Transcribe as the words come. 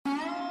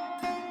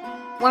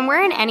When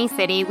we're in any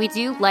city, we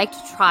do like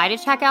to try to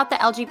check out the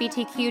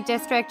LGBTQ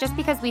district just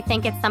because we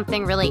think it's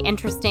something really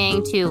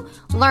interesting to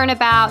learn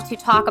about, to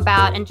talk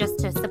about, and just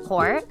to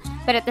support.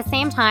 But at the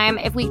same time,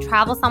 if we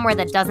travel somewhere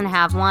that doesn't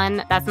have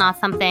one, that's not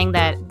something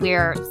that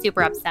we're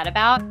super upset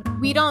about.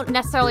 We don't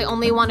necessarily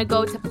only want to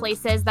go to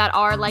places that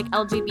are like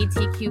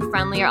LGBTQ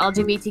friendly or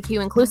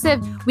LGBTQ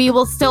inclusive. We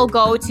will still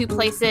go to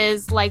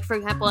places like, for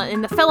example,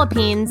 in the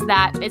Philippines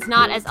that is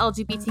not as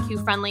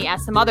LGBTQ friendly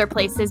as some other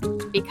places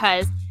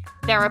because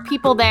there are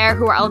people there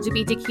who are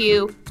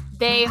LGBTQ.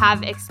 They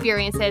have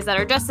experiences that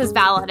are just as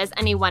valid as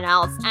anyone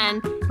else.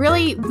 And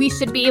really, we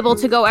should be able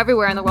to go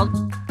everywhere in the world.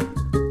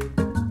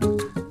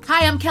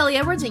 Hi, I'm Kelly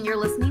Edwards, and you're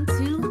listening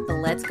to the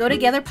Let's Go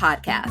Together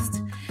podcast.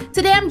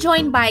 Today, I'm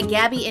joined by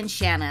Gabby and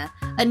Shanna,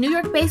 a New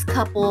York-based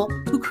couple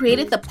who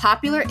created the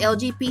popular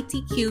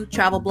LGBTQ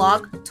travel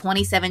blog,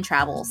 27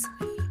 Travels.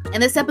 In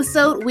this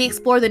episode, we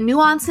explore the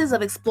nuances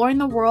of exploring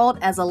the world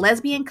as a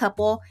lesbian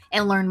couple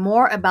and learn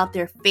more about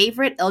their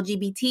favorite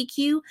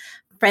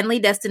LGBTQ-friendly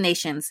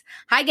destinations.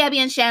 Hi, Gabby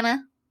and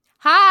Shanna.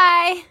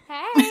 Hi.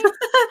 Hey.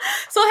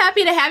 So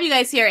happy to have you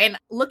guys here. And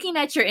looking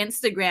at your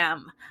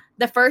Instagram,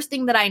 the first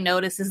thing that I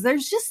noticed is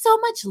there's just so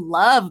much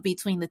love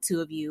between the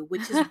two of you,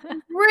 which is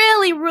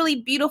really, really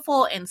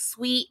beautiful and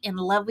sweet and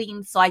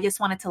loving. So I just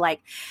wanted to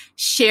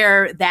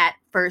share that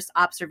first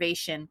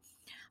observation.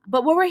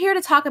 But what we're here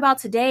to talk about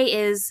today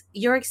is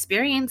your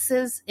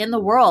experiences in the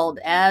world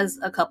as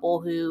a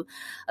couple who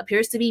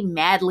appears to be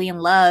madly in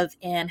love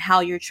and how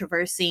you're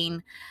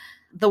traversing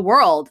the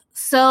world.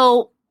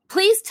 So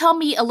please tell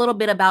me a little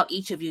bit about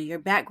each of you, your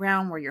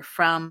background, where you're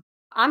from.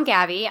 I'm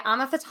Gabby. I'm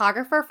a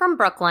photographer from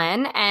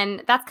Brooklyn,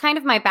 and that's kind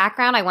of my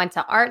background. I went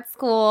to art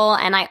school,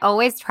 and I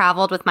always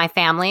traveled with my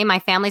family. My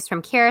family's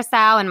from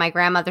Curacao, and my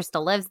grandmother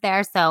still lives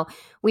there, so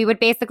we would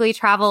basically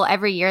travel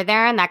every year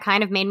there, and that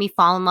kind of made me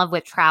fall in love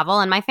with travel.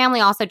 And my family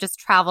also just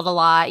traveled a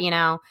lot,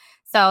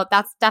 so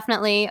that's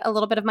definitely a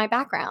little bit of my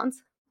background.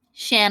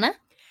 Shanna?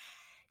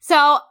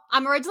 So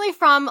I'm originally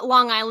from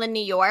Long Island,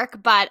 New York,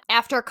 but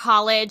after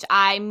college,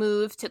 I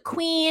moved to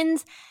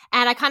Queens,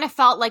 and I kind of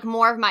felt like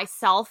more of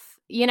myself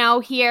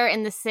here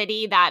in the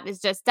city. That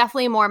is just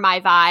definitely more my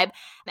vibe.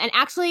 And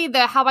actually,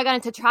 how I got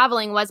into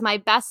traveling was my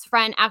best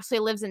friend actually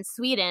lives in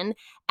Sweden.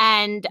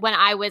 And when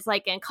I was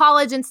in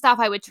college and stuff,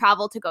 I would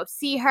travel to go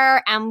see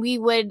her. And we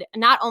would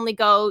not only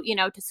go,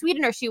 to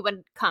Sweden, or she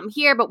would come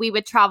here, but we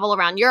would travel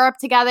around Europe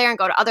together and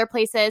go to other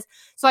places.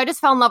 So I just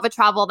fell in love with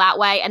travel that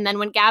way. And then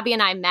when Gabby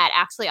and I met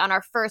actually on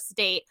our first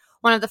date,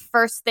 one of the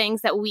first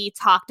things that we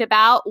talked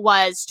about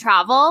was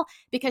travel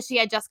because she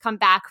had just come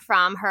back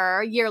from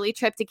her yearly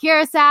trip to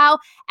Curacao.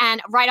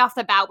 And right off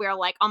the bat, we were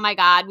like, oh my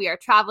God, we are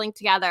traveling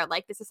together.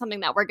 This is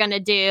something that we're going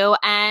to do.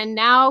 And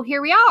now here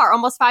we are,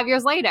 almost 5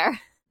 years later.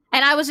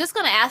 And I was just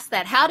going to ask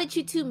that. How did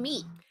you two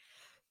meet?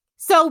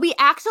 So we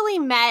actually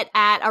met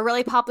at a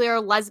really popular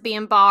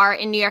lesbian bar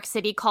in New York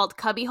City called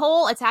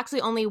Cubbyhole. It's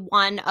actually only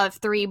one of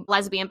 3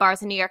 lesbian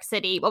bars in New York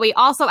City. But we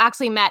also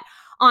actually met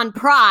on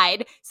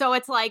Pride. So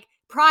it's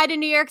Pride in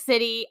New York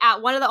City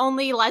at one of the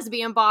only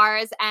lesbian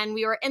bars, and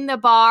we were in the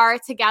bar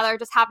together,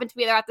 just happened to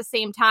be there at the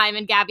same time,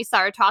 and Gabby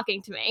started talking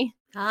to me.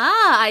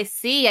 I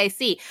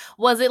see.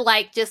 Was it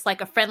just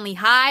a friendly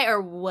hi,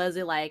 or was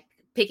it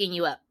picking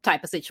you up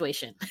type of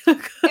situation?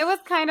 It was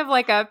kind of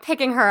like a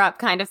picking her up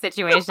kind of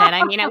situation.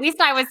 I mean, at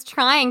least I was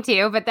trying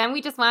to, but then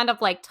we just wound up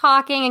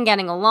talking and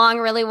getting along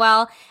really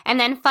well. And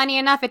then funny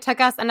enough, it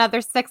took us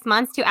another 6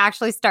 months to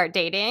actually start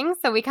dating.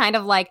 So we kind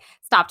of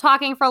stopped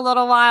talking for a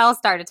little while,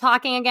 started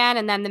talking again.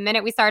 And then the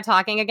minute we started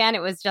talking again,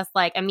 it was just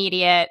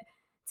immediate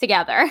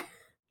together.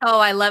 Oh,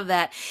 I love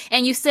that.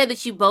 And you said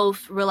that you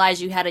both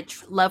realized you had a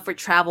love for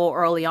travel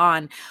early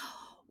on.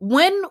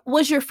 When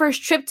was your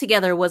first trip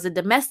together? Was it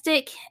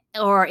domestic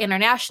or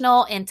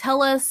international? And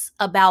tell us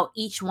about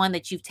each one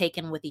that you've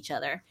taken with each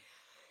other.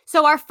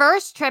 So our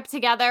first trip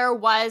together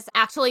was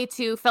actually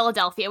to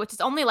Philadelphia, which is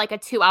only a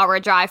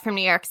 2-hour drive from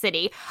New York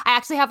City. I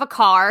actually have a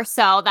car,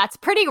 so that's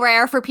pretty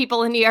rare for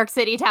people in New York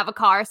City to have a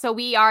car. So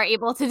we are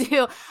able to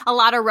do a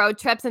lot of road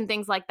trips and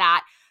things like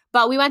that.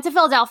 But we went to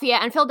Philadelphia,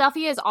 and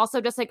Philadelphia is also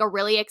just a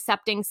really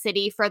accepting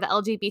city for the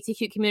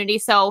LGBTQ community.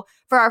 So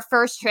for our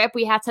first trip,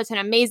 we had such an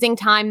amazing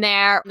time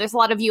there. There's a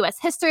lot of U.S.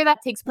 history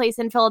that takes place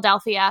in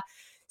Philadelphia.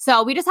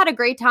 So we just had a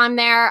great time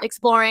there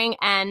exploring.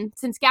 And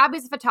since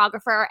Gabby's a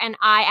photographer and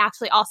I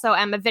actually also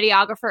am a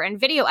videographer and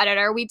video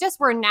editor, we just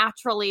were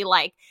naturally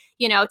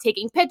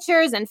taking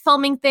pictures and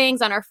filming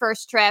things on our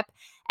first trip.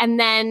 And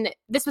then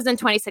this was in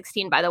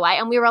 2016, by the way.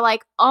 And we were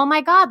like, oh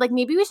my God,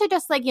 maybe we should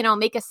just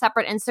make a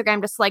separate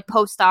Instagram, just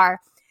post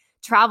our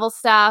travel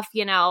stuff,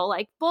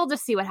 we'll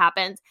just see what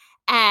happens.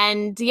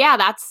 And yeah,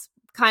 that's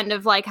kind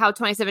of how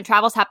 27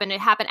 Travels happened. It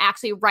happened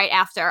actually right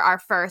after our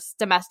first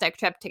domestic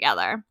trip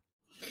together.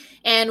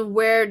 And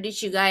where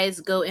did you guys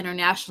go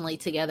internationally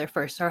together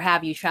first, or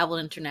have you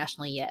traveled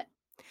internationally yet?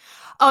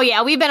 Oh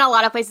yeah, we've been a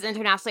lot of places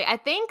internationally. I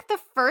think the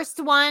first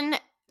one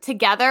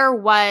together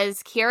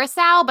was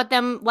Curacao, but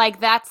then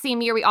that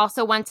same year we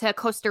also went to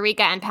Costa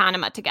Rica and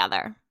Panama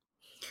together.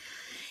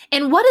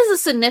 And what is the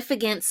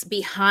significance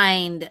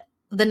behind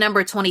the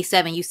number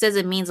 27. You says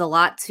it means a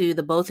lot to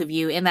the both of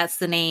you, and that's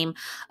the name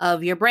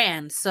of your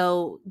brand.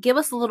 So give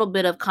us a little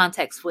bit of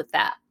context with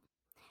that.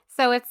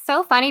 So it's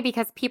so funny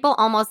because people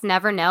almost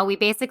never know. We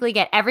basically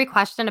get every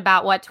question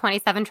about what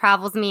 27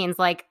 travels means.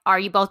 Like, are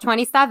you both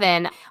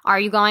 27? Are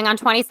you going on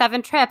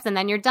 27 trips and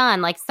then you're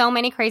done? Like, so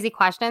many crazy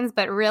questions.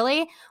 But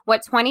really,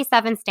 what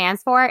 27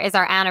 stands for is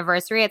our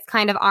anniversary. It's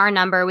kind of our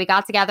number. We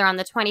got together on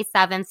the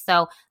 27th.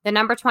 So the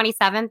number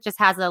 27 just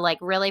has a like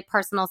really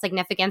personal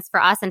significance for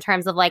us in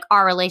terms of like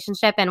our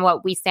relationship and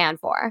what we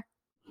stand for.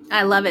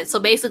 I love it. So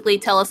basically,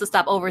 tell us to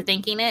stop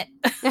overthinking it.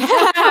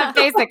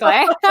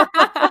 Basically.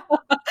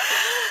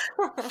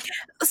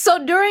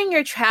 So during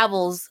your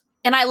travels,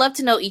 and I love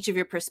to know each of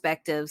your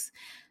perspectives,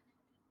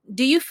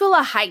 do you feel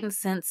a heightened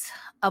sense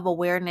of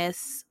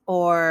awareness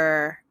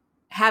or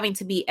having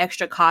to be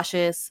extra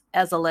cautious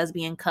as a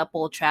lesbian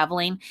couple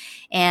traveling?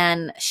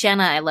 And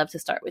Shanna, I'd love to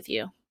start with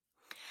you.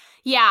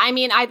 Yeah, I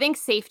mean, I think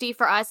safety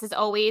for us is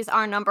always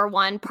our number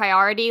one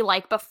priority.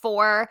 Like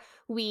before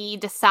we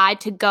decide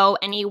to go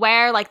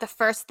anywhere, like the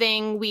first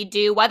thing we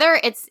do, whether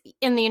it's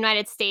in the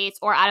United States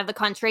or out of the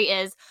country,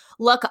 is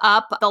look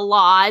up the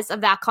laws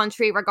of that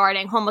country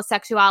regarding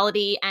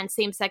homosexuality and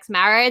same-sex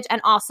marriage,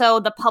 and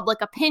also the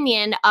public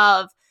opinion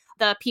of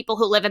the people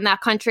who live in that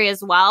country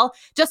as well,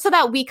 just so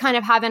that we kind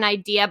of have an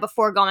idea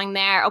before going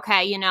there.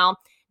 Okay, you know,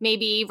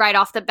 maybe right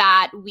off the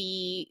bat,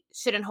 we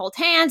shouldn't hold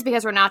hands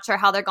because we're not sure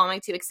how they're going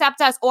to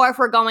accept us. Or if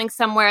we're going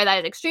somewhere that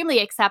is extremely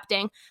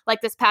accepting, like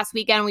this past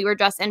weekend, we were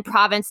just in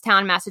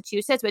Provincetown,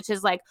 Massachusetts, which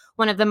is like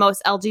one of the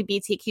most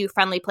LGBTQ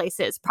friendly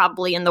places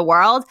probably in the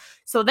world.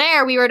 So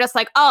there we were just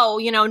like, oh,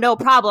 you know, no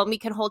problem. We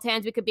can hold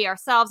hands. We could be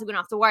ourselves. We don't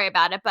have to worry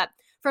about it. But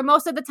for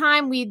most of the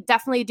time, we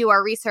definitely do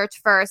our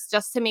research first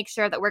just to make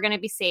sure that we're going to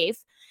be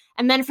safe.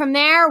 And then from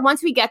there,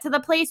 once we get to the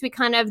place, we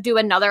kind of do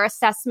another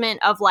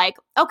assessment of like,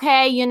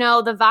 okay, you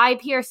know, the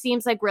vibe here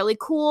seems like really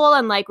cool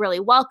and like really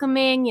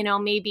welcoming. You know,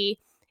 maybe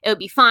it would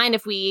be fine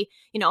if we,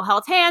 you know,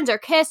 held hands or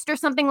kissed or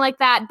something like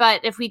that.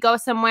 But if we go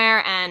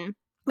somewhere and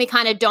we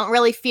kind of don't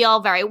really feel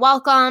very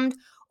welcomed,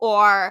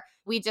 or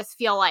we just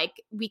feel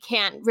like we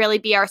can't really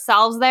be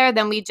ourselves there,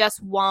 then we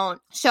just won't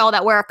show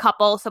that we're a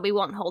couple. So we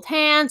won't hold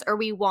hands or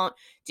we won't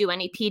do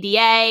any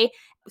PDA.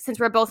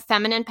 Since we're both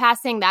feminine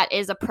passing, that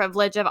is a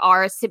privilege of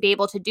ours to be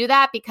able to do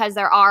that, because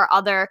there are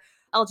other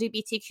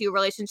LGBTQ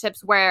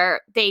relationships where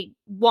they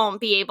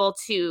won't be able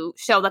to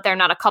show that they're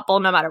not a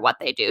couple no matter what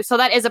they do. So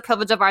that is a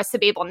privilege of ours to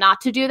be able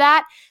not to do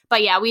that.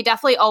 But yeah, we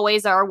definitely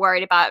always are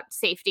worried about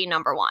safety,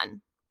 number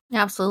one.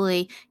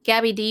 Absolutely.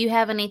 Gabby, do you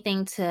have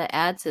anything to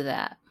add to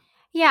that?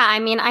 Yeah, I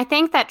mean, I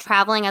think that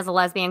traveling as a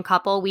lesbian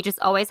couple, we just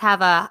always have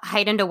a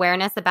heightened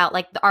awareness about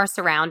like our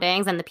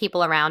surroundings and the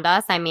people around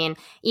us. I mean,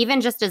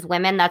 even just as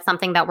women, that's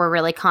something that we're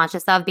really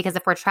conscious of, because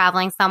if we're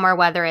traveling somewhere,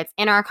 whether it's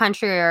in our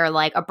country or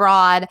like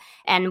abroad,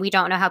 and we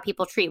don't know how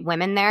people treat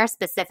women there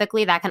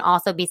specifically, that can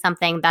also be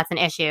something that's an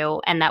issue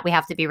and that we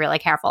have to be really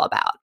careful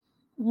about.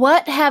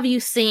 What have you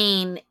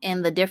seen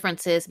in the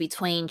differences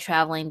between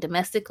traveling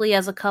domestically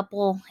as a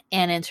couple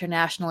and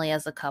internationally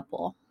as a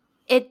couple?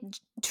 It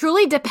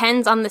truly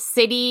depends on the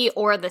city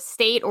or the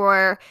state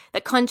or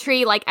the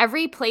country. Like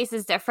every place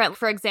is different.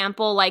 For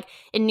example, like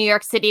in New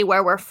York City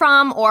where we're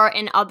from, or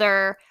in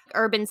other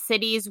urban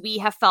cities, we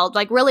have felt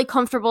like really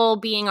comfortable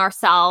being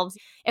ourselves.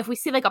 If we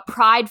see like a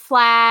pride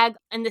flag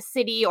in the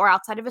city or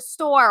outside of a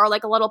store, or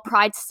like a little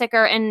pride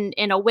sticker in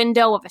a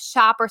window of a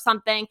shop or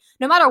something,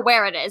 no matter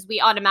where it is,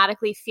 we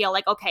automatically feel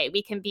like, okay,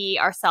 we can be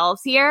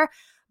ourselves here.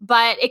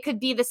 But it could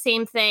be the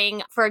same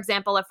thing. For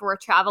example, if we're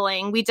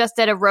traveling, we just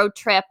did a road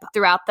trip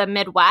throughout the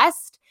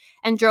Midwest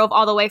and drove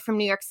all the way from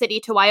New York City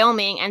to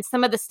Wyoming. And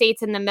some of the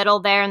states in the middle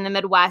there in the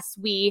Midwest,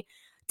 we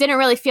didn't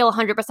really feel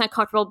 100%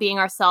 comfortable being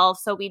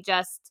ourselves. So we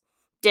just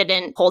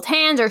didn't hold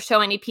hands or show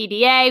any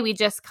PDA. We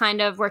just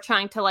kind of were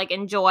trying to like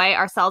enjoy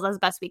ourselves as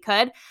best we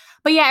could.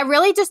 But yeah, it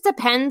really just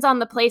depends on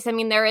the place. I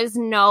mean, there is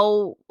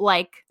no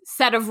like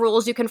set of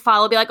rules you can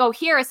follow. Be like, oh,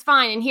 here is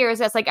fine and here is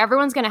this. Like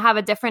everyone's going to have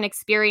a different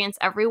experience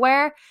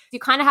everywhere. You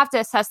kind of have to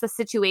assess the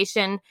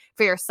situation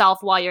for yourself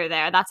while you're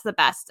there. That's the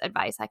best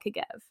advice I could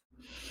give.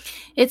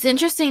 It's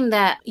interesting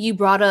that you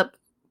brought up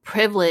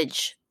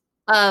privilege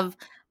of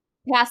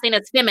passing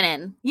as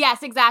feminine.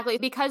 Yes, exactly.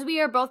 Because we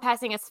are both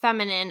passing as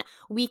feminine,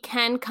 we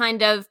can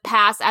kind of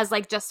pass as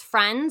like just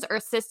friends or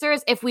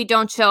sisters if we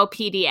don't show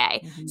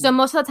PDA. Mm-hmm. So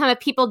most of the time, if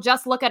people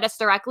just look at us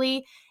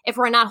directly, if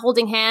we're not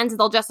holding hands,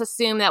 they'll just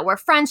assume that we're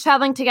friends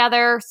traveling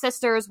together,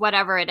 sisters,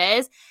 whatever it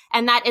is.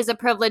 And that is a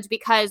privilege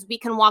because we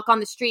can walk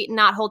on the street and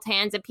not hold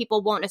hands and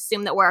people won't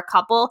assume that we're a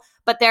couple.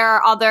 But there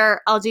are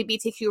other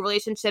LGBTQ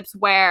relationships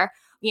where,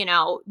 you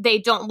know, they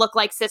don't look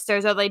like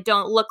sisters or they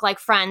don't look like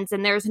friends.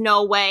 And there's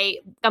no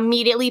way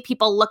immediately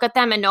people look at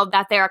them and know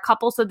that they're a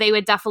couple. So they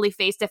would definitely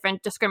face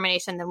different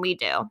discrimination than we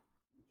do.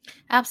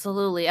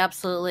 Absolutely.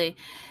 Absolutely.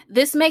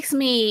 This makes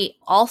me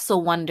also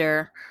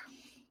wonder,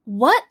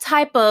 what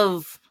type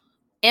of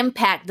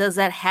impact does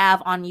that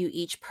have on you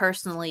each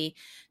personally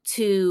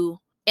to,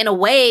 in a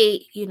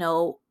way, you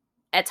know,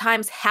 at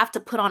times have to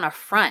put on a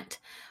front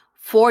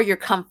for your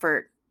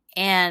comfort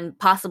and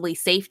possibly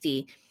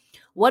safety?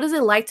 what is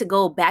it like to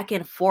go back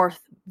and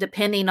forth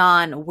depending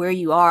on where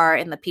you are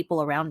and the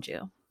people around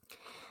you?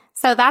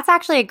 So that's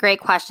actually a great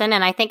question.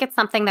 And I think it's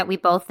something that we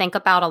both think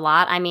about a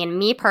lot. I mean,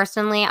 me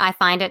personally, I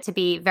find it to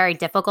be very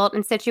difficult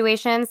in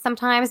situations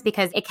sometimes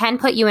because it can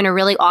put you in a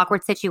really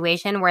awkward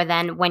situation where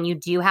then when you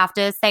do have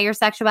to say your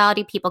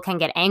sexuality, people can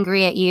get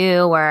angry at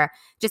you or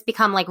just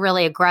become like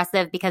really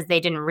aggressive because they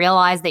didn't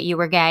realize that you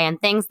were gay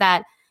and things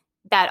that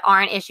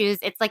aren't issues.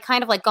 It's like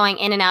kind of like going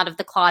in and out of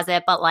the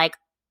closet, but like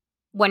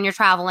when you're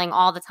traveling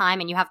all the time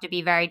and you have to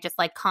be very just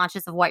like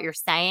conscious of what you're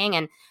saying.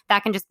 And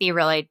that can just be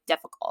really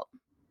difficult.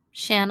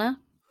 Shanna?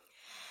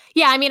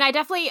 Yeah, I mean, I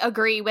definitely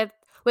agree with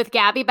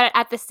Gabby, but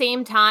at the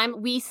same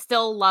time, we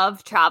still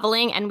love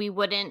traveling and we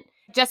wouldn't,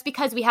 just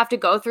because we have to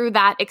go through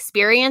that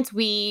experience,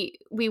 we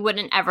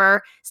wouldn't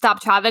ever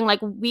stop traveling. Like,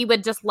 we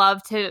would just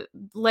love to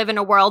live in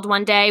a world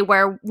one day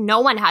where no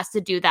one has to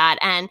do that.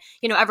 And,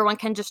 you know, everyone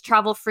can just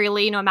travel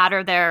freely, no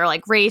matter their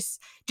like race,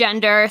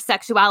 gender,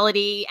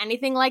 sexuality,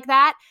 anything like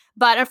that.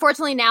 But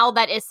unfortunately, now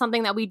that is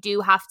something that we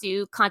do have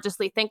to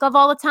consciously think of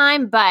all the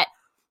time. But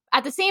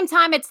at the same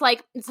time, it's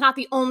like, it's not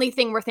the only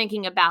thing we're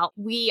thinking about.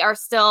 We are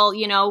still,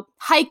 you know,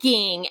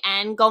 hiking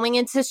and going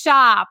into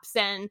shops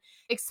and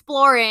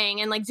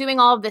exploring and like doing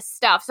all of this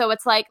stuff. So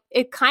it's like,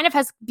 it kind of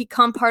has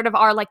become part of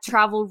our like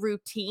travel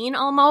routine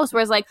almost,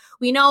 whereas like,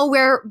 we know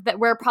that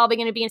we're probably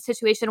going to be in a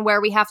situation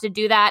where we have to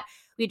do that.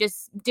 We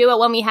just do it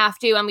when we have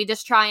to, and we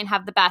just try and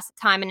have the best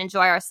time and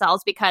enjoy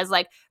ourselves because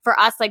like for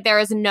us, like there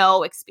is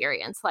no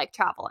experience like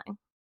traveling.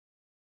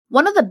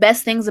 One of the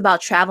best things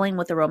about traveling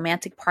with a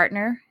romantic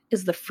partner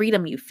is the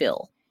freedom you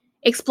feel.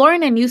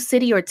 Exploring a new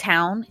city or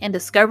town and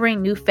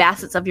discovering new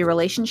facets of your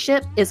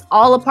relationship is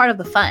all a part of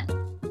the fun.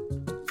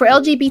 For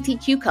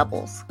LGBTQ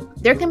couples,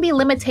 there can be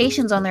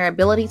limitations on their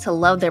ability to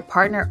love their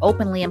partner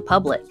openly in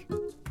public.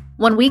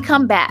 When we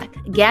come back,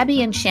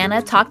 Gabby and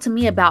Shanna talk to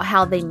me about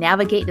how they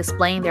navigate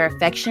displaying their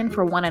affection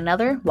for one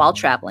another while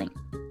traveling.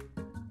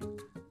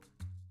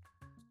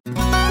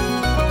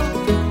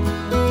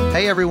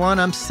 Hey everyone,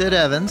 I'm Sid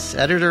Evans,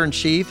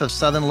 editor-in-chief of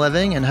Southern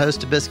Living and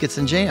host of Biscuits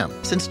and Jam.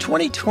 Since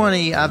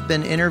 2020, I've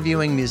been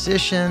interviewing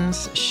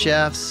musicians,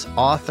 chefs,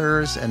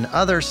 authors, and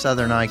other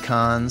Southern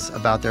icons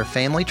about their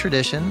family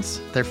traditions,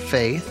 their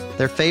faith,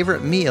 their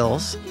favorite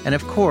meals, and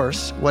of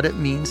course, what it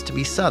means to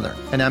be Southern.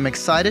 And I'm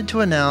excited to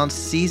announce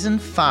Season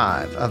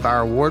 5 of our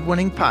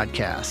award-winning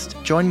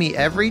podcast. Join me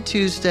every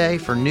Tuesday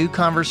for new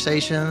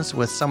conversations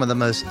with some of the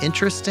most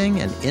interesting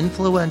and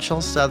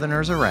influential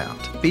Southerners around.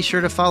 Be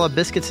sure to follow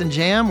Biscuits and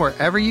Jam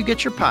wherever you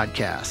get your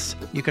podcasts.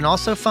 You can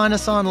also find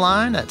us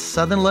online at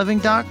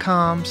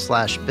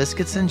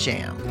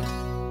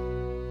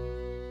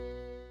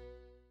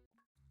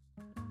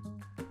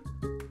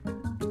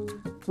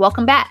southernliving.com/biscuitsandjam.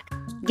 Welcome back.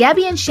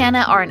 Gabby and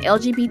Shanna are an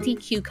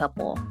LGBTQ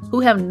couple who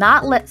have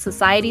not let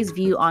society's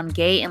view on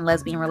gay and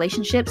lesbian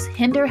relationships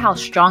hinder how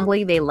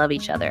strongly they love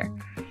each other.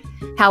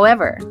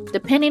 However,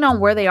 depending on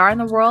where they are in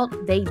the world,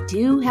 they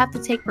do have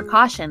to take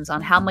precautions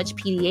on how much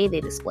PDA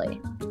they display.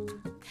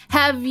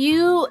 Have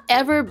you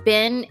ever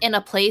been in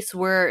a place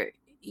where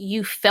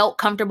you felt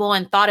comfortable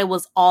and thought it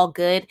was all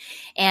good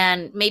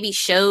and maybe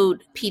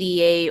showed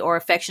PDA or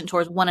affection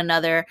towards one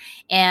another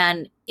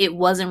and it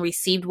wasn't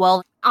received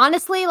well?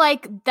 Honestly,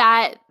 like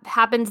that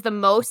happens the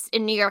most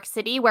in New York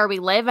City where we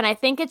live. And I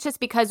think it's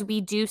just because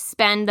we do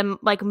spend the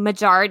like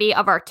majority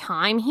of our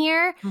time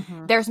here.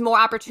 Mm-hmm. There's more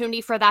opportunity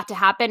for that to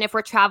happen. If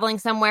we're traveling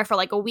somewhere for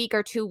like a week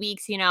or 2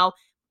 weeks, you know,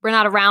 we're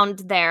not around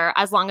there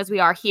as long as we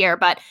are here.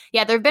 But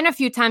yeah, there have been a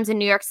few times in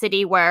New York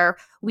City where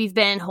we've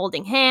been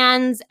holding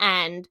hands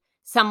and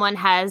someone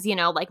has, you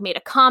know, like made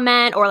a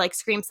comment or like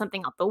screamed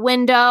something out the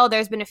window.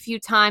 There's been a few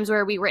times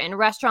where we were in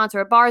restaurants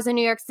or bars in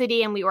New York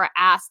City and we were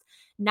asked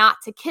not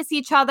to kiss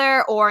each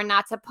other or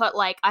not to put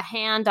like a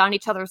hand on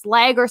each other's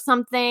leg or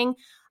something.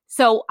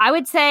 So I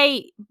would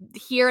say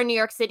here in New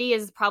York City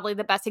is probably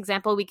the best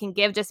example we can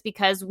give just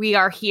because we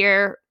are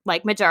here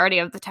like majority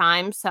of the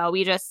time. So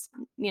we just,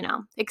 you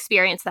know,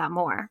 experience that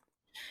more.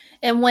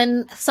 And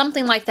when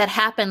something like that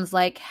happens,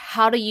 like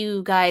how do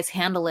you guys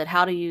handle it?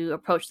 How do you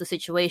approach the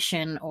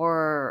situation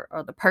or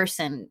the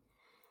person?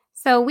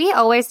 So we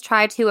always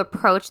try to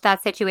approach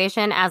that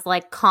situation as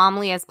like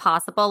calmly as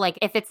possible. Like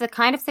if it's the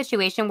kind of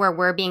situation where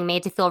we're being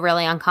made to feel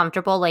really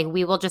uncomfortable, like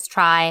we will just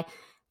try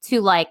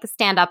to like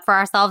stand up for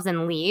ourselves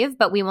and leave,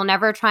 but we will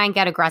never try and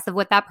get aggressive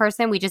with that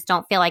person. We just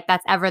don't feel like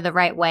that's ever the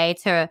right way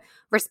to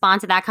respond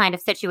to that kind of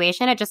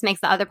situation. It just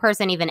makes the other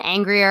person even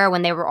angrier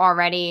when they were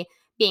already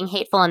being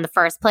hateful in the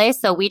first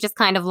place. So we just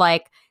kind of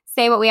like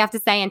say what we have to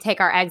say and take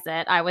our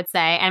exit, I would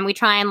say. And we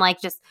try and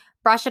like just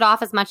brush it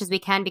off as much as we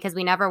can because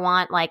we never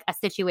want like a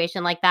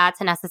situation like that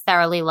to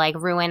necessarily like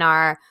ruin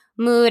our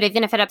mood.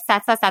 Even if it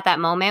upsets us at that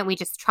moment, we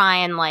just try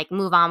and like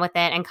move on with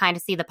it and kind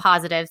of see the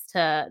positives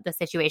to the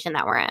situation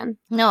that we're in.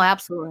 No,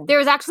 absolutely. There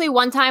was actually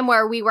one time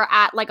where we were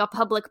at like a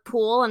public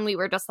pool and we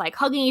were just like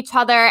hugging each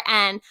other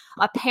and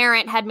a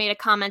parent had made a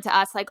comment to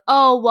us like,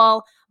 oh,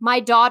 well, my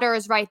daughter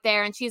is right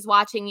there and she's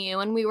watching you.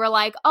 And we were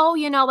like, oh,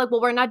 like,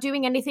 well, we're not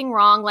doing anything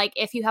wrong. Like,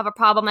 if you have a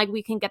problem, like,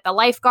 we can get the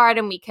lifeguard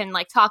and we can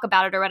like talk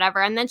about it or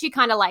whatever. And then she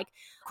kind of like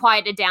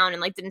quieted down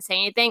and like didn't say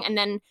anything. And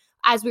then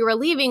as we were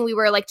leaving, we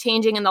were like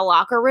changing in the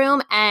locker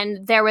room,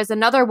 and there was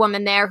another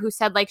woman there who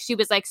said like she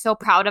was like so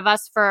proud of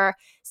us for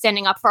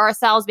standing up for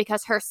ourselves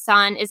because her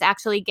son is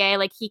actually gay.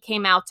 Like, he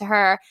came out to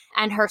her,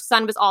 and her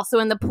son was also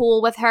in the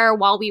pool with her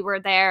while we were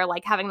there,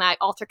 like having that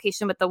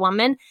altercation with the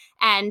woman.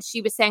 And she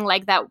was saying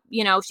like that,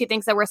 she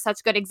thinks that we're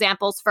such good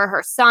examples for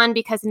her son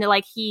because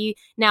like he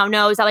now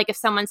knows that like if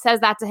someone says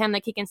that to him,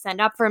 like he can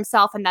stand up for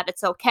himself and that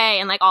it's okay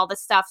and like all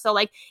this stuff. So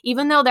like,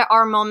 even though there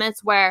are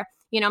moments where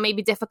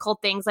maybe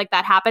difficult things like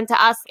that happen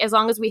to us, as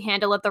long as we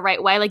handle it the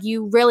right way, like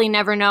you really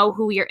never know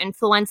who you're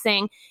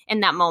influencing in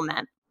that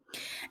moment.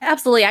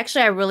 Absolutely.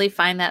 Actually, I really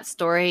find that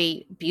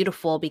story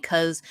beautiful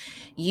because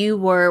you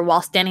were,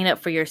 while standing up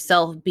for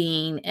yourself,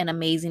 being an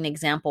amazing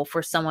example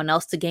for someone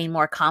else to gain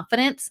more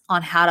confidence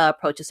on how to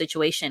approach a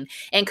situation.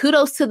 And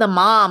kudos to the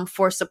mom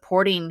for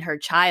supporting her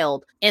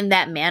child in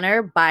that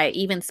manner by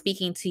even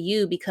speaking to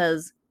you,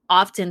 because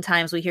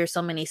oftentimes we hear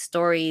so many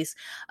stories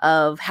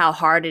of how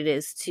hard it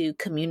is to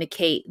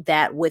communicate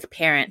that with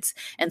parents.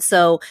 And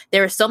so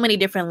there are so many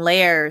different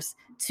layers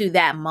to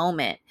that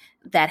moment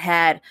that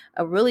had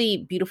a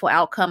really beautiful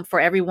outcome for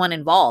everyone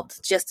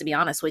involved. Just to be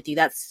honest with you,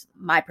 that's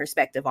my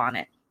perspective on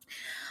it.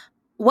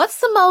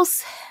 What's the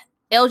most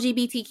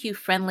LGBTQ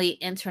friendly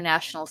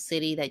international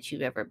city that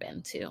you've ever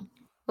been to?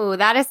 Ooh,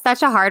 that is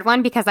such a hard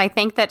one because I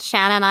think that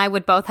Shanna and I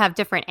would both have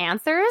different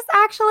answers,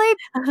 actually.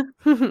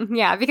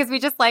 Yeah, because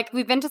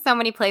we've been to so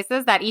many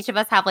places that each of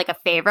us have like a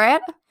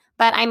favorite.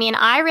 But I mean,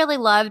 I really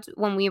loved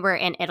when we were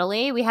in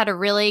Italy. We had a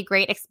really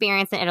great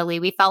experience in Italy.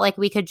 We felt like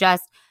we could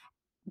just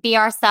be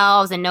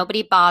ourselves and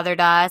nobody bothered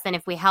us. And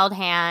if we held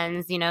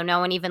hands, no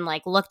one even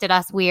like looked at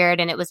us weird.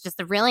 And it was just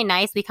a really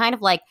nice, we kind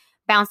of like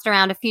bounced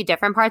around a few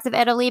different parts of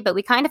Italy, but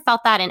we kind of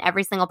felt that in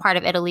every single part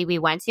of Italy we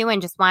went to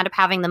and just wound up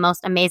having the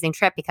most amazing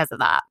trip because of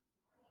that.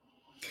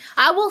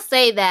 I will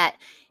say that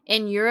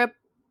in Europe,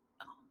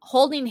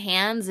 holding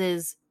hands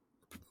is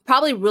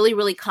probably really,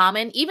 really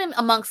common, even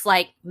amongst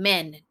like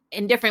men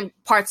in different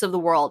parts of the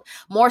world,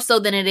 more so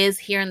than it is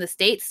here in the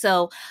States.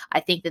 So I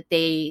think that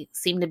they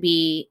seem to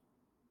be,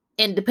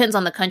 it depends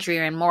on the country,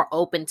 and more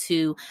open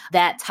to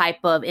that type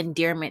of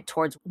endearment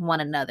towards one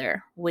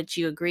another. Would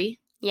you agree?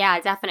 Yeah,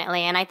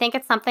 definitely. And I think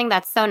it's something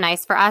that's so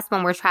nice for us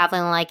when we're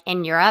traveling like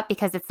in Europe,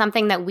 because it's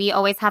something that we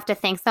always have to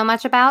think so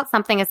much about.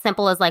 Something as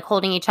simple as like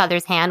holding each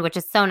other's hand, which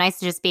is so nice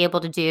to just be able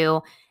to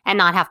do and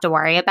not have to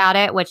worry about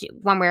it, which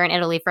when we're in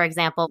Italy, for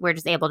example, we're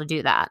just able to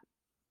do that.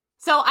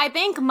 So I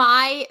think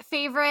my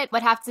favorite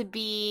would have to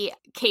be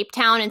Cape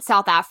Town in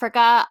South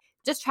Africa.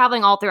 Just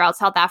traveling all throughout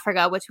South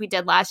Africa, which we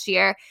did last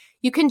year,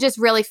 you can just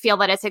really feel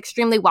that it's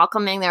extremely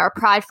welcoming. There are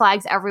pride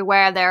flags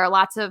everywhere. There are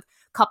lots of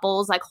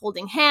couples like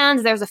holding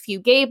hands. There's a few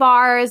gay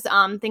bars,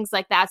 things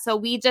like that. So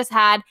we just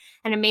had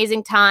an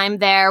amazing time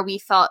there. We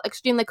felt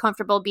extremely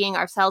comfortable being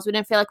ourselves. We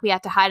didn't feel like we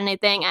had to hide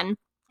anything. And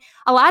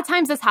a lot of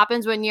times this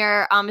happens when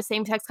you're a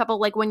same-sex couple,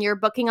 like when you're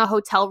booking a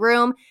hotel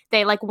room,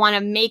 they like want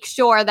to make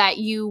sure that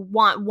you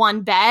want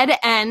one bed.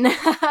 And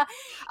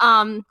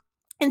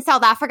in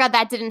South Africa,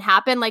 that didn't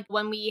happen. Like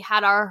when we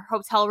had our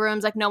hotel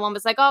rooms, like no one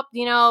was like, oh,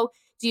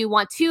 do you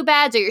want two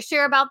beds? Are you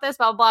sure about this?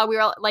 Blah, blah, blah. We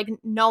were like,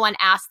 no one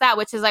asked that,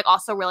 which is like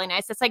also really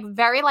nice. It's like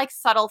very like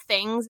subtle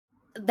things.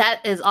 That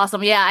is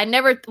awesome. Yeah, I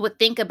never would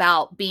think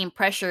about being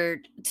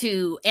pressured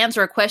to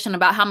answer a question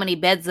about how many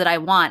beds that I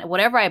want.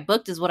 Whatever I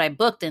booked is what I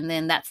booked, and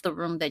then that's the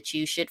room that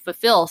you should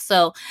fulfill.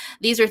 So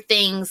these are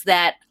things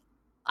that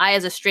I,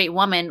 as a straight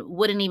woman,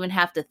 wouldn't even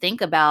have to think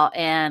about.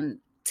 And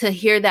to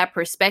hear that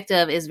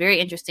perspective is very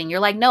interesting.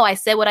 You're like, no, I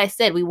said what I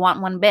said. We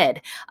want one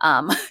bed.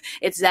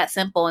 It's that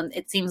simple. And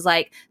it seems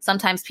like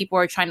sometimes people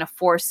are trying to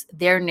force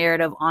their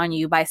narrative on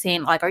you by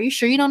saying like, are you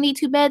sure you don't need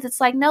two beds? It's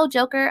like, no,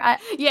 Joker.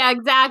 Yeah,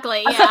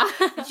 exactly. Yeah.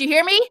 Did you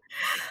hear me?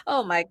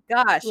 Oh my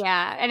gosh.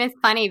 Yeah. And it's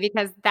funny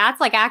because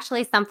that's like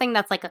actually something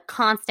that's like a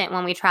constant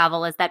when we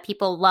travel, is that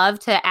people love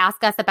to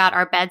ask us about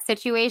our bed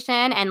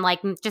situation and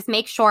like just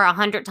make sure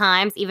 100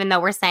 times, even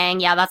though we're saying,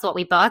 yeah, that's what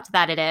we booked,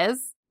 that it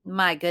is.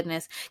 My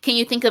goodness. Can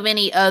you think of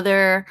any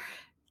other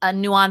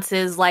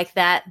nuances like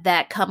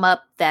that come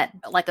up that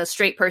like a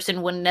straight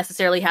person wouldn't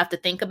necessarily have to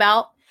think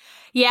about?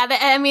 Yeah,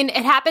 I mean,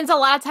 it happens a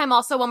lot of time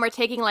also when we're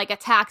taking like a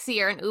taxi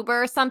or an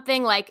Uber or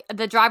something, like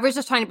the driver's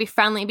just trying to be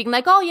friendly, being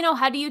like, oh,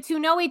 how do you two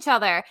know each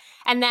other?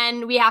 And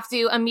then we have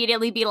to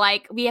immediately be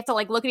like, we have to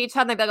like look at each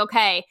other and be like,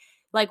 okay,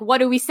 like, what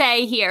do we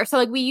say here? So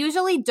like, we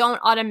usually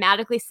don't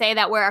automatically say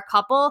that we're a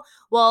couple.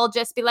 We'll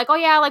just be like, oh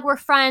yeah, like we're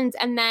friends.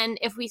 And then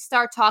if we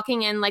start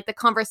talking and like the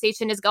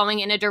conversation is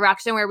going in a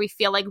direction where we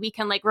feel like we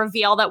can like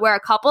reveal that we're a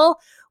couple,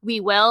 we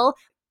will.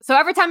 So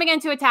every time we get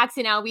into a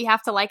taxi now, we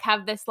have to like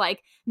have this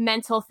like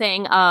mental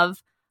thing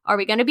of, are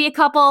we going to be a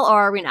couple or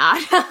are we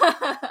not?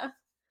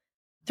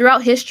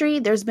 Throughout history,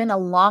 there's been a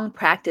long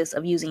practice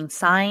of using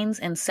signs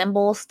and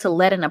symbols to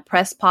let an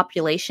oppressed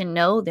population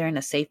know they're in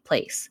a safe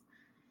place.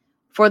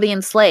 For the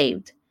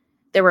enslaved,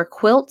 There were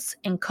quilts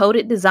and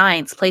coded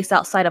designs placed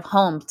outside of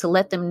homes to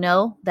let them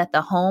know that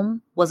the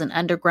home was an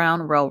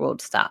underground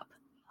railroad stop.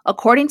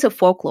 According to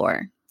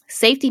folklore,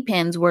 safety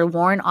pins were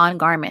worn on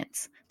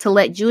garments to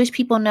let Jewish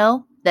people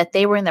know that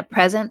they were in the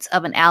presence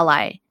of an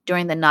ally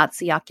during the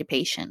Nazi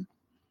occupation.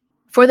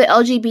 For the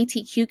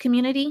LGBTQ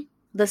community,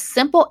 the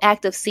simple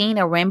act of seeing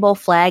a rainbow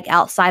flag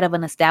outside of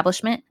an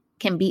establishment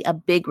can be a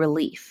big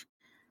relief.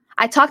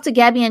 I talked to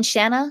Gabby and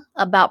Shanna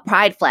about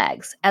pride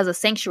flags as a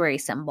sanctuary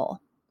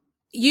symbol.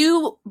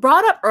 You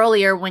brought up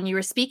earlier when you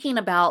were speaking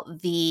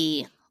about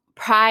the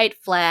pride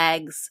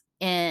flags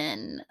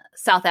in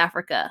South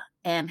Africa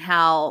and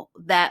how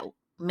that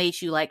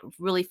made you like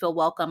really feel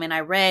welcome. And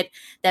I read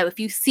that if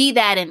you see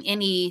that in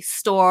any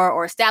store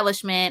or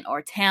establishment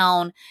or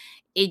town,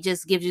 it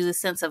just gives you the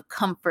sense of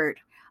comfort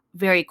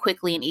very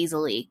quickly and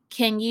easily.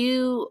 Can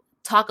you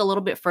talk a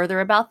little bit further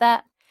about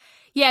that?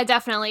 Yeah,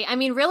 definitely. I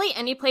mean, really,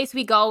 any place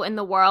we go in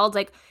the world,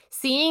 like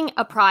seeing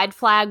a pride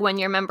flag when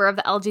you're a member of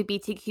the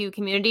LGBTQ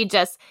community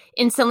just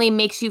instantly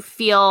makes you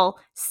feel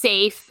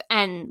safe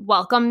and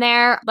welcome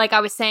there. Like I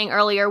was saying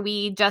earlier,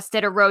 we just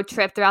did a road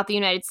trip throughout the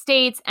United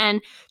States,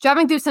 and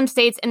driving through some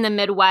states in the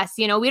Midwest,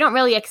 you know, we don't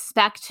really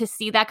expect to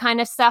see that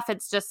kind of stuff.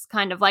 It's just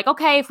kind of like,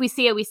 okay, if we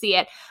see it, we see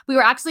it. We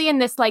were actually in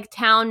this like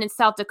town in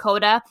South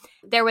Dakota.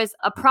 There was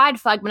a pride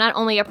flag, but not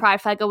only a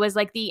pride flag, it was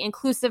like the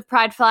inclusive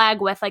pride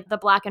flag with like the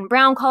black and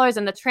brown colors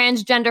and the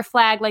transgender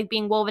flag like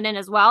being woven in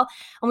as well.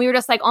 And we were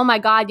just like, oh my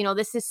God, you know,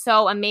 this is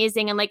so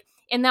amazing. And like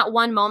in that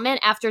one moment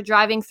after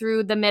driving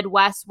through the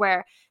Midwest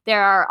where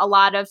there are a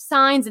lot of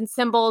signs and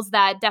symbols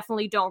that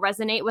definitely don't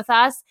resonate with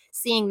us,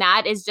 seeing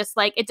that is just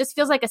like, it just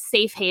feels like a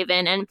safe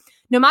haven. And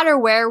no matter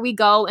where we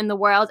go in the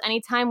world,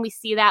 anytime we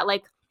see that,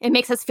 like, it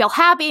makes us feel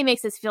happy, it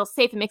makes us feel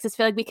safe, it makes us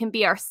feel like we can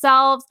be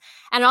ourselves.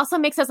 And it also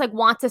makes us like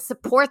want to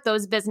support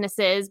those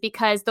businesses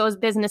because those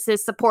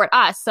businesses support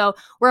us. So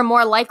we're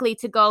more likely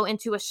to go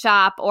into a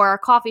shop or a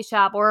coffee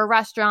shop or a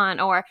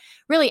restaurant or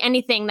really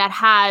anything that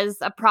has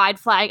a pride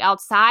flag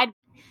outside.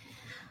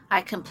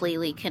 I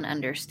completely can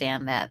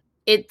understand that.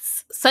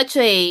 It's such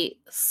a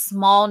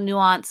small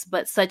nuance,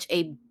 but such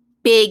a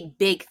big,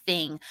 big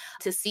thing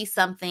to see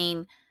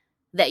something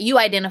that you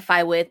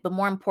identify with, but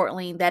more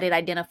importantly, that it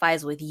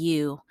identifies with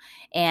you.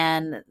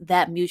 And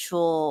that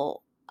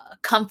mutual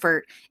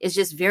comfort is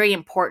just very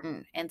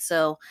important. And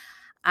so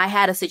I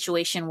had a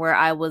situation where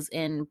I was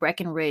in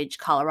Breckenridge,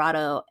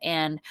 Colorado,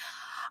 and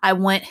I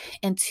went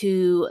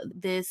into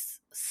this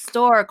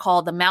store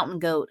called the Mountain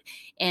Goat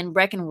in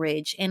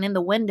Breckenridge. And in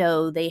the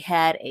window, they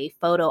had a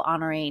photo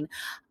honoring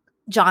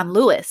John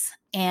Lewis.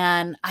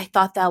 And I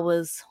thought that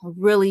was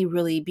really,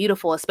 really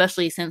beautiful,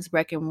 especially since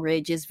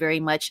Breckenridge is very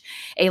much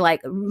a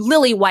like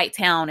lily white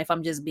town, if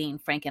I'm just being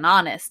frank and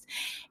honest.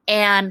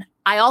 And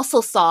I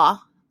also saw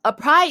a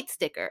pride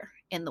sticker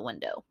in the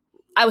window.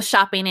 I was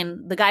shopping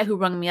and the guy who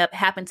rung me up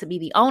happened to be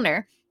the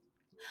owner.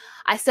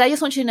 I said, I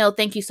just want you to know,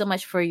 thank you so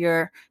much for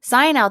your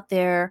sign out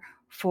there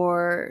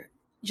for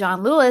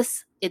John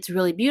Lewis. It's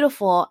really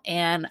beautiful.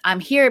 And I'm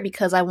here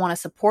because I want to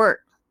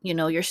support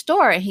your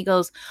store. And he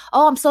goes,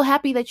 oh, I'm so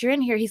happy that you're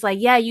in here. He's like,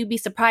 yeah, you'd be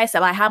surprised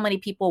about how many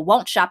people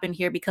won't shop in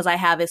here because I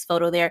have his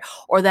photo there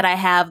or that I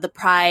have the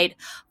pride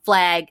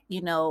flag,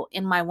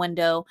 in my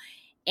window.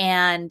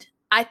 And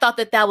I thought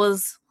that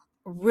was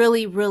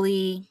really,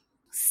 really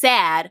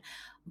sad,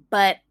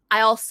 but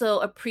I also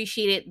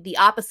appreciated the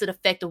opposite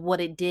effect of what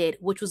it did,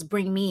 which was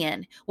bring me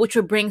in, which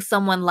would bring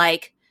someone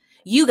like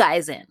you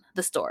guys in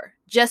the store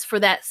just for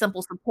that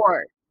simple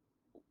support.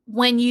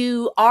 When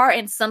you are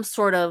in some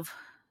sort of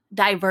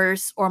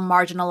diverse or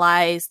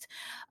marginalized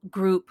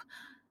group,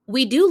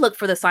 we do look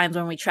for the signs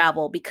when we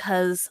travel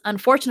because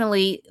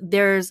unfortunately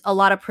there's a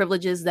lot of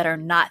privileges that are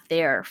not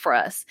there for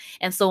us.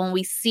 And so when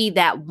we see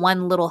that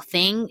one little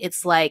thing,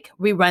 it's like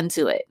we run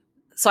to it.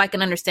 So I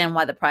can understand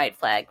why the pride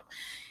flag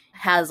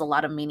has a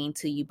lot of meaning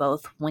to you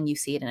both when you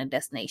see it in a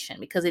destination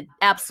because it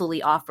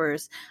absolutely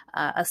offers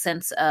a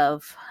sense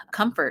of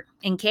comfort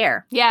and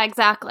care. Yeah,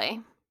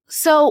 exactly.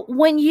 So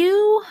when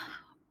you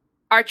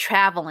are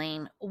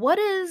traveling, what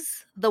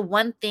is the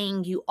one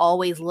thing you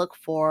always look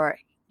for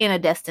in a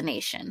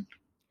destination?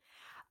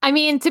 I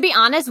mean, to be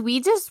honest,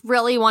 we just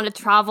really want to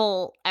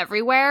travel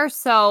everywhere.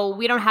 So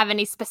we don't have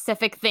any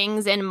specific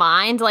things in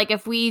mind. Like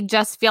if we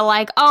just feel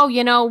like, oh,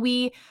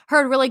 we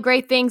heard really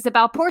great things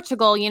about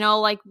Portugal,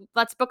 like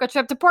let's book a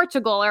trip to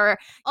Portugal. Or,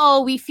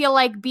 oh, we feel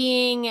like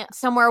being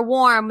somewhere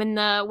warm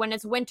when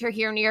it's winter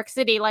here in New York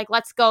City, like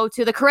let's go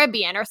to the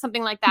Caribbean or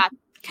something like that.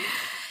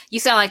 You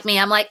sound like me.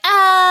 I'm like,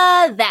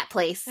 that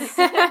place.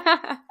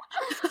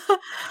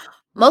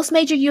 Most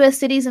major U.S.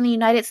 cities in the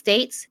United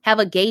States have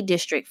a gay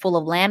district full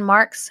of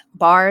landmarks,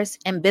 bars,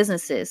 and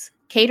businesses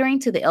catering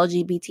to the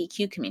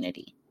LGBTQ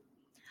community.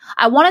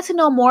 I wanted to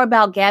know more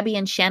about Gabby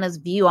and Shanna's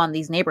view on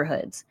these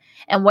neighborhoods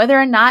and whether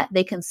or not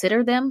they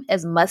consider them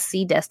as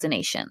must-see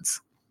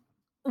destinations.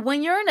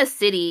 When you're in a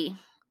city,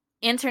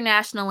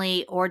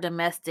 internationally or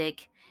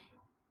domestic,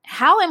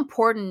 how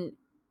important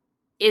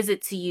is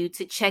it to you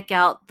to check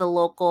out the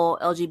local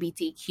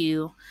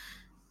LGBTQ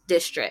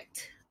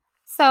district?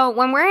 So,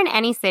 when we're in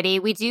any city,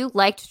 we do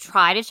like to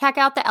try to check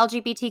out the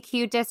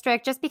LGBTQ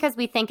district just because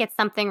we think it's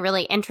something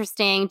really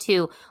interesting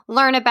to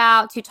learn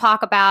about, to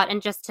talk about,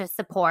 and just to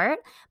support.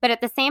 But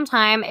at the same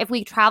time, if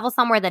we travel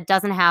somewhere that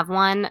doesn't have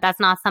one, that's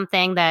not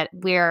something that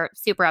we're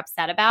super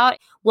upset about.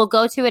 We'll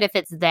go to it if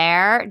it's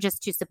there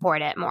just to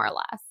support it more or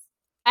less.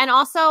 And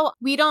also,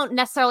 we don't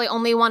necessarily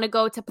only want to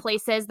go to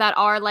places that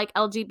are like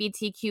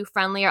LGBTQ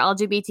friendly or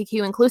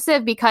LGBTQ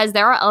inclusive, because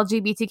there are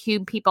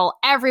LGBTQ people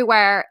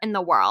everywhere in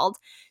the world.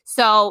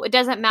 So it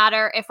doesn't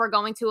matter if we're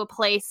going to a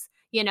place,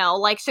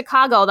 like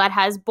Chicago that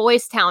has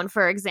Boys Town,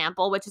 for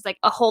example, which is like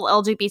a whole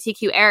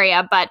LGBTQ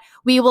area, but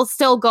we will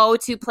still go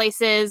to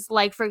places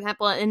like, for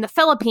example, in the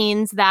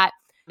Philippines that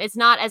it's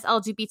not as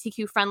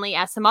LGBTQ friendly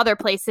as some other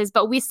places,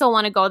 but we still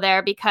want to go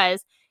there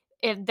because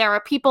if there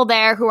are people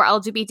there who are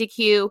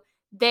LGBTQ,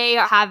 they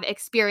have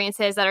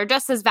experiences that are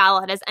just as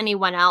valid as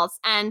anyone else.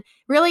 And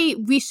really,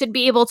 we should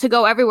be able to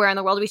go everywhere in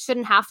the world. We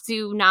shouldn't have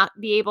to not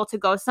be able to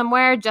go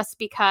somewhere just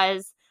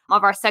because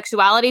of our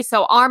sexuality.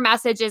 So our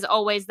message is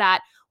always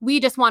that we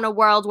just want a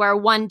world where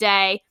one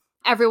day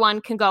everyone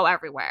can go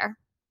everywhere.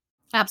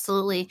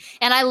 Absolutely.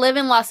 And I live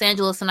in Los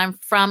Angeles and I'm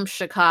from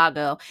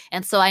Chicago.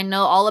 And so I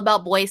know all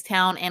about Boys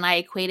Town, and I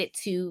equate it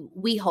to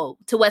WeHo,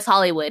 to West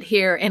Hollywood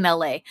here in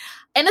LA.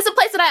 And it's a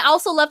place that I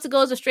also love to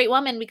go as a straight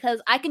woman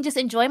because I can just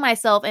enjoy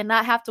myself and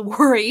not have to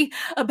worry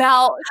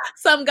about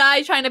some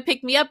guy trying to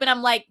pick me up. And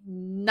I'm like,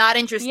 not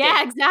interested.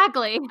 Yeah,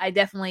 exactly. I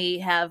definitely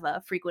have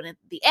frequented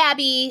the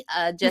Abbey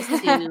just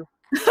to,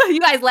 you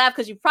guys laugh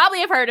because you probably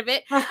have heard of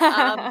it,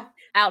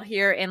 out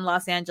here in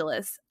Los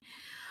Angeles.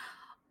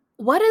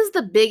 What is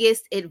the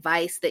biggest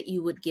advice that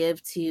you would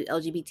give to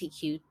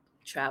LGBTQ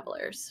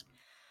travelers?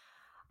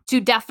 To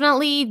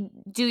definitely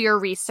do your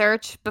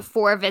research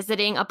before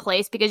visiting a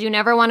place, because you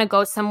never want to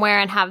go somewhere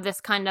and have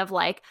this kind of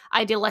like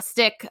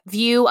idealistic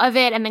view of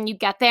it. And then you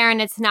get there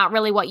and it's not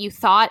really what you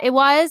thought it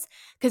was,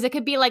 because it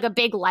could be like a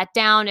big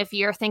letdown if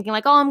you're thinking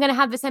like, oh, I'm going to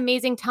have this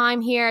amazing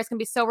time here. It's going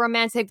to be so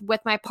romantic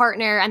with my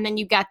partner. And then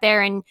you get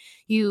there and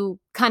you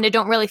kind of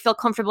don't really feel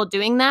comfortable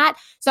doing that.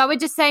 So I would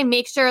just say,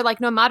 make sure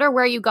like no matter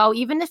where you go,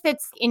 even if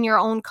it's in your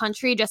own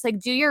country, just like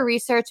do your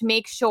research,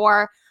 make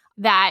sure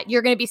that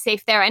you're going to be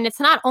safe there. And it's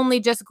not only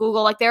just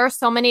Google, like there are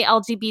so many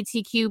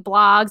LGBTQ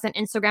blogs and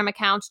Instagram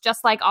accounts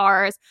just like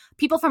ours,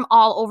 people from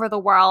all over the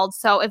world.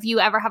 So if you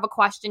ever have a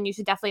question, you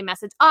should definitely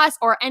message us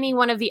or any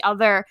one of the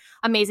other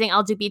amazing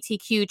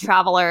LGBTQ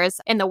travelers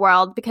in the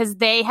world, because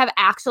they have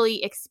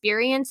actually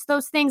experienced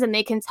those things and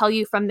they can tell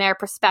you from their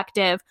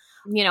perspective,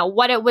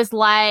 what it was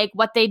like,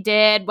 what they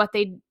did, what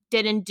they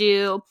didn't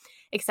do,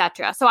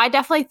 etc. So I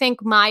definitely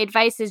think my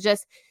advice is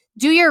just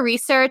do your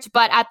research,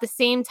 but at the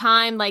same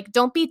time, like,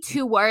 don't be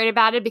too worried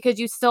about it, because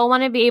you still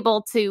want to be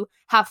able to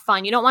have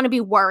fun. You don't want to be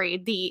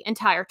worried the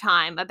entire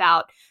time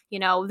about,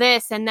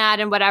 this and that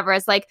and whatever.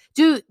 It's like,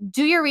 do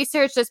your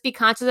research, just be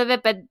conscious of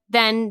it, but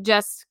then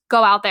just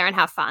go out there and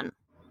have fun.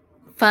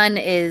 Fun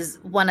is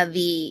one of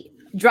the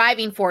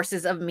driving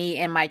forces of me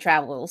and my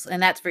travels.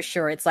 And that's for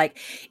sure. It's like,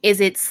 is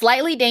it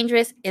slightly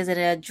dangerous? Is it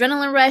an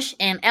adrenaline rush?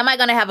 And am I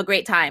going to have a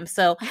great time?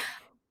 So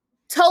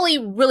totally,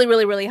 really,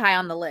 really, really high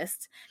on the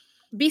list.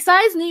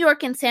 Besides New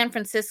York and San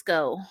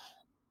Francisco,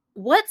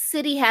 what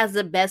city has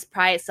the best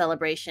Pride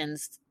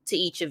celebrations to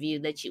each of you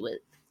that you would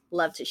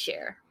love to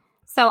share?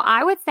 So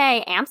I would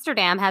say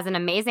Amsterdam has an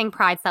amazing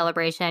Pride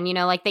celebration.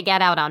 Like they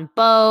get out on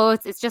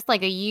boats. It's just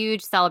like a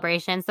huge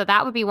celebration. So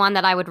that would be one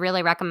that I would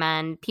really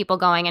recommend people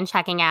going and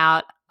checking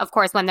out. Of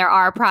course, when there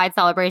are Pride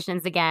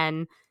celebrations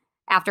again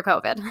after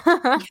COVID.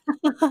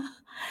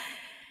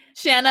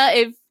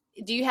 Shanna,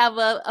 do you have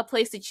a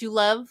place that you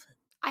love?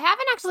 I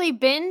haven't actually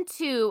been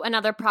to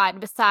another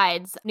Pride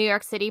besides New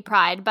York City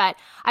Pride, but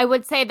I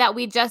would say that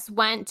we just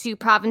went to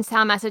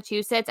Provincetown,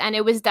 Massachusetts, and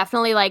it was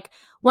definitely like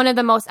one of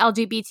the most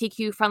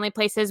LGBTQ friendly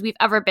places we've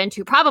ever been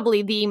to,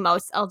 probably the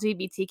most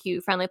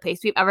LGBTQ friendly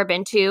place we've ever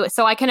been to.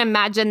 So I can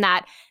imagine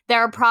that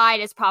their Pride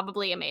is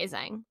probably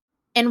amazing.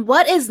 And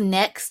what is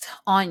next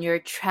on your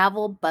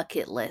travel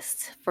bucket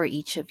list for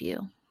each of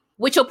you?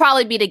 Which will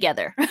probably be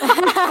together.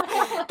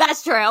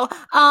 That's true.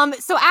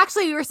 So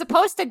actually, we were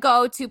supposed to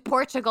go to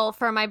Portugal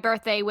for my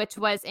birthday, which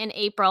was in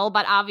April,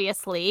 but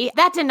obviously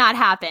that did not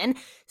happen.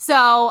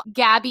 So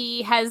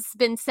Gabby has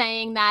been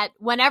saying that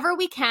whenever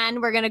we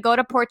can, we're going to go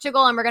to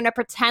Portugal and we're going to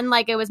pretend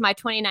like it was my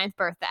 29th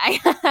birthday.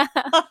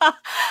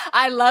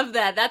 I love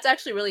that. That's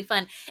actually really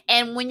fun.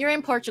 And when you're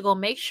in Portugal,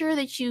 make sure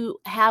that you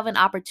have an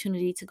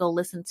opportunity to go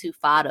listen to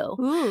Fado.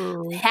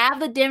 Ooh. Have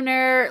the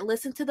dinner,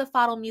 listen to the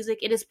Fado music.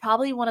 It is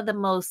probably one of the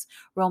most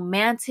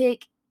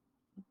romantic,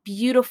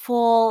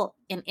 beautiful,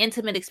 and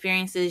intimate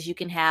experiences you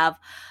can have,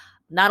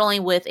 not only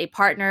with a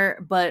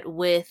partner, but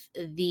with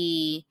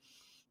the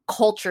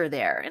culture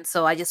there. And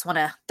so I just want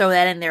to throw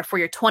that in there for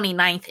your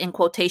 29th in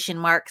quotation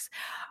marks.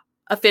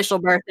 official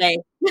birthday.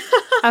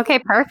 Okay,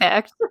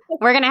 perfect.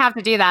 We're going to have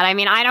to do that. I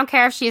mean, I don't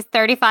care if she's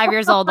 35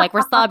 years old. Like,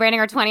 we're celebrating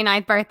her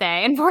 29th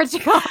birthday in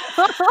Portugal.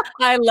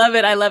 I love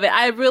it. I love it.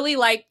 I really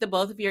like the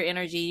both of your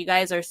energy. You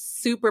guys are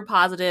super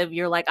positive.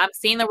 You're like, I'm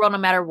seeing the world no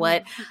matter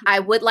what. I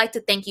would like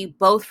to thank you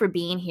both for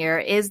being here.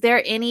 Is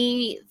there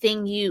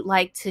anything you'd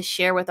like to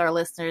share with our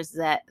listeners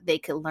that they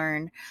could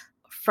learn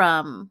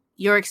from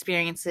your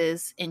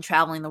experiences in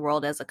traveling the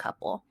world as a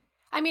couple?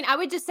 I mean, I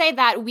would just say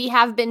that we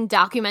have been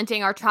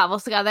documenting our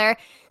travels together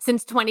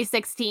since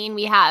 2016.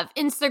 We have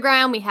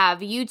Instagram, we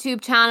have a YouTube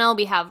channel,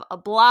 we have a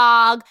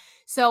blog.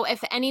 So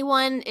if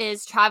anyone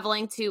is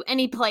traveling to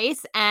any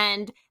place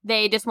and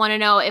they just want to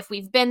know if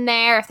we've been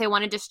there, if they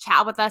want to just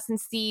chat with us and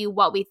see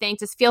what we think,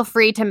 just feel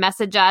free to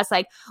message us.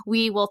 Like,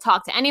 we will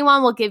talk to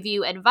anyone, we'll give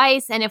you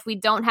advice. And if we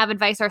don't have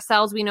advice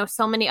ourselves, we know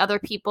so many other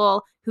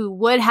people who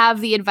would have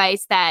the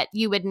advice that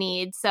you would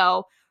need.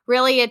 So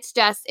really, it's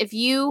just if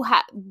you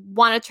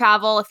want to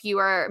travel, if you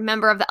are a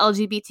member of the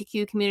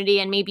LGBTQ community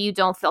and maybe you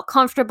don't feel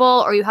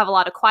comfortable or you have a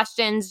lot of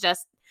questions,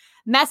 just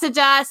message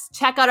us,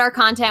 check out our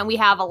content. We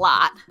have a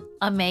lot.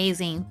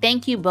 Amazing.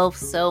 Thank you both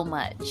so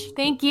much.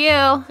 Thank you.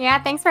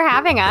 Yeah, thanks for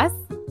having us.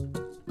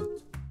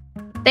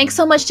 Thanks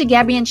so much to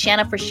Gabby and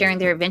Shanna for sharing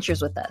their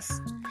adventures with us.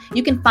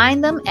 You can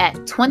find them at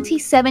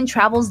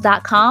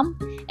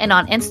 27travels.com and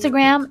on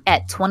Instagram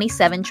at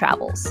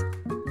 27travels.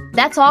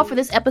 That's all for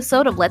this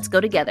episode of Let's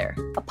Go Together,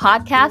 a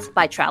podcast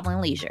by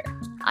Travel + Leisure.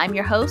 I'm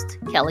your host,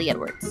 Kelly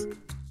Edwards.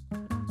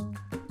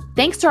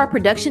 Thanks to our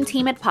production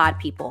team at Pod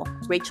People,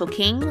 Rachel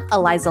King,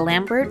 Eliza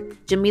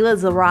Lambert, Jamila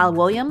Zaral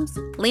Williams,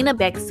 Lena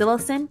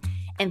Beck-Sillison,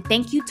 and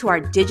thank you to our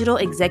digital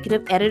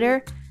executive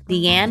editor,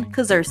 Deanne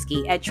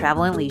Kozersky at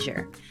Travel +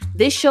 Leisure.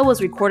 This show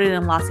was recorded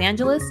in Los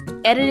Angeles,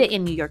 edited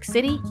in New York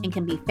City, and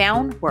can be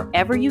found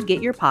wherever you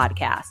get your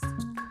podcasts.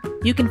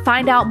 You can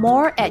find out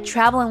more at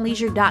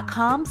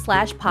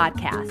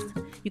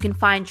travelandleisure.com/podcast. You can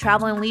find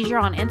Travel + Leisure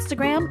on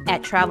Instagram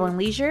at Travel +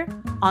 Leisure,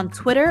 on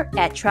Twitter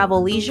at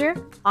Travel Leisure,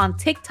 on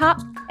TikTok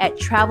at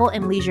Travel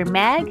 + Leisure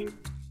Mag,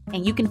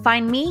 and you can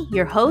find me,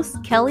 your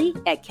host, Kelly,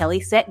 at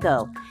Kelly Set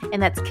Go,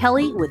 and that's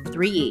Kelly with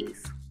 3 E's.